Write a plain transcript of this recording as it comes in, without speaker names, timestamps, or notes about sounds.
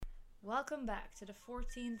Welcome back to the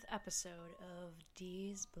 14th episode of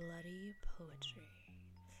D's Bloody Poetry.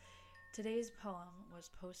 Today's poem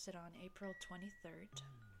was posted on April 23rd,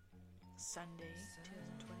 Sunday,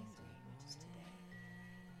 2023, which is today,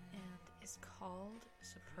 and is called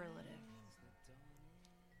Superlative.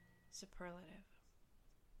 Superlative.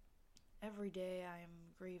 Every day I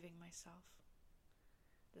am grieving myself.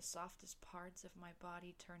 The softest parts of my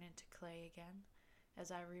body turn into clay again,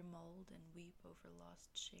 as I remold and weep over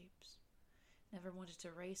lost shapes. Never wanted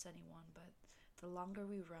to race anyone, but the longer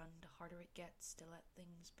we run, the harder it gets to let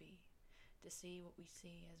things be, to see what we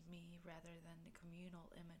see as me rather than the communal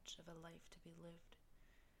image of a life to be lived.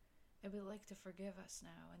 I would like to forgive us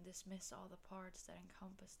now and dismiss all the parts that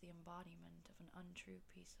encompass the embodiment of an untrue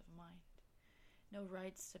peace of mind. No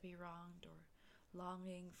rights to be wronged or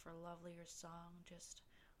longing for lovelier song, just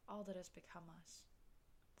all that has become us.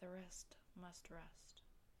 The rest must rest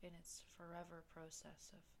in its forever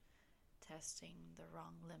process of testing the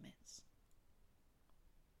wrong limits.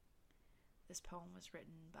 This poem was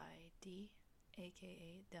written by D,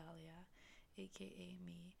 aka Dahlia, aka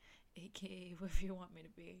me, aka whoever you want me to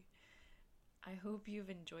be. I hope you've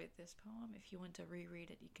enjoyed this poem. If you want to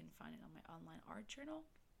reread it, you can find it on my online art journal,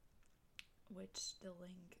 which the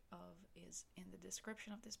link of is in the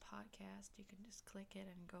description of this podcast. You can just click it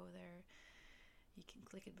and go there. You can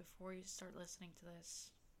click it before you start listening to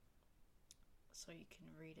this, so you can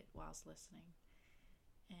read it whilst listening.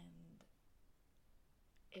 And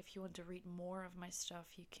if you want to read more of my stuff,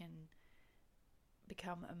 you can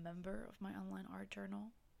become a member of my online art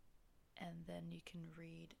journal, and then you can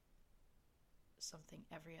read something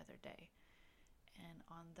every other day. And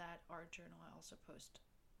on that art journal, I also post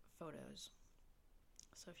photos.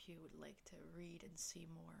 So if you would like to read and see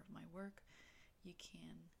more of my work, you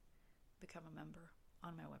can become a member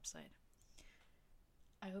on my website.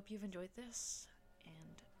 I hope you've enjoyed this,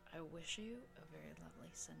 and I wish you a very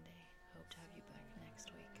lovely Sunday. Hope to have you back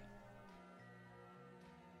next week.